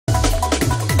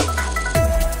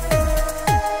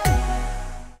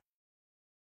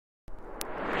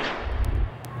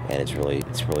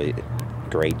it's really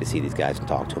great to see these guys and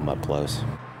talk to them up close.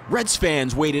 Reds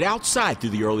fans waited outside through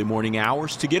the early morning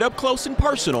hours to get up close and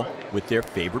personal with their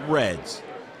favorite Reds.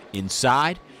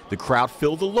 Inside, the crowd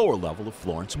filled the lower level of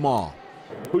Florence Mall.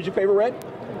 Who's your favorite Red?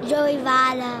 Joey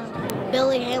Votto,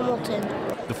 Billy Hamilton.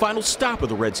 The final stop of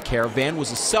the Reds Caravan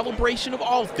was a celebration of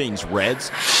all things Reds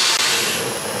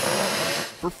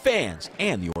for fans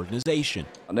and the organization.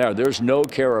 Now, there's no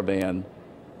Caravan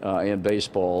in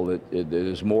baseball that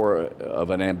is more of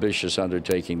an ambitious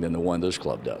undertaking than the one this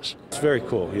club does. It's very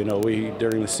cool. You know,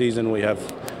 during the season we have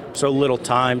so little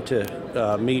time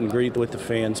to meet and greet with the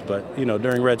fans, but you know,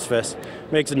 during Reds Fest,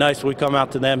 makes it nice. We come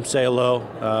out to them, say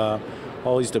hello.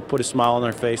 Always to put a smile on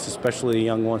their face, especially the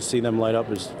young ones. See them light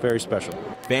up is very special.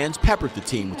 Fans peppered the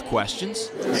team with questions.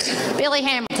 Billy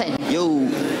Hamilton. Yo.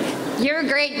 You're a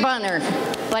great bunter,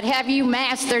 but have you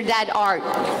mastered that art?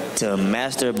 To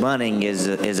master bunting is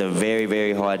a very,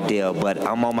 very hard deal, but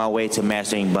I'm on my way to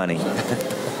mastering bunting.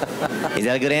 Is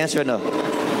that a good answer or no?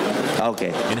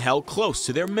 Okay. And held close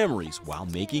to their memories while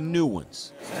making new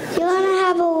ones. You want to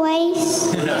have a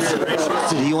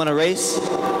race? Do you want to race?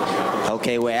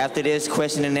 Okay, well, after this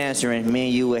question and answering, me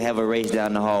and you will have a race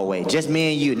down the hallway. Just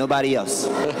me and you, nobody else.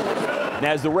 And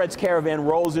as the Reds Caravan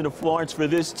rolls into Florence, for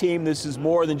this team, this is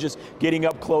more than just getting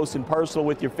up close and personal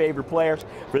with your favorite players.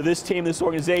 For this team, this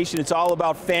organization, it's all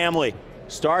about family.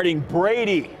 Starting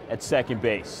Brady at second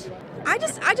base. I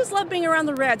just love being around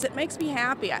the Reds. It makes me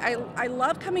happy. I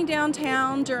love coming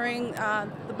downtown during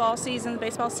the ball season, the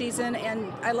baseball season,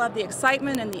 and I love the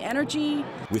excitement and the energy.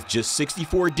 With just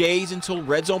 64 days until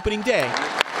Reds opening day.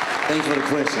 Thanks for the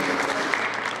question.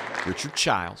 Richard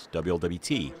Childs,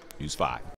 WLWT News 5.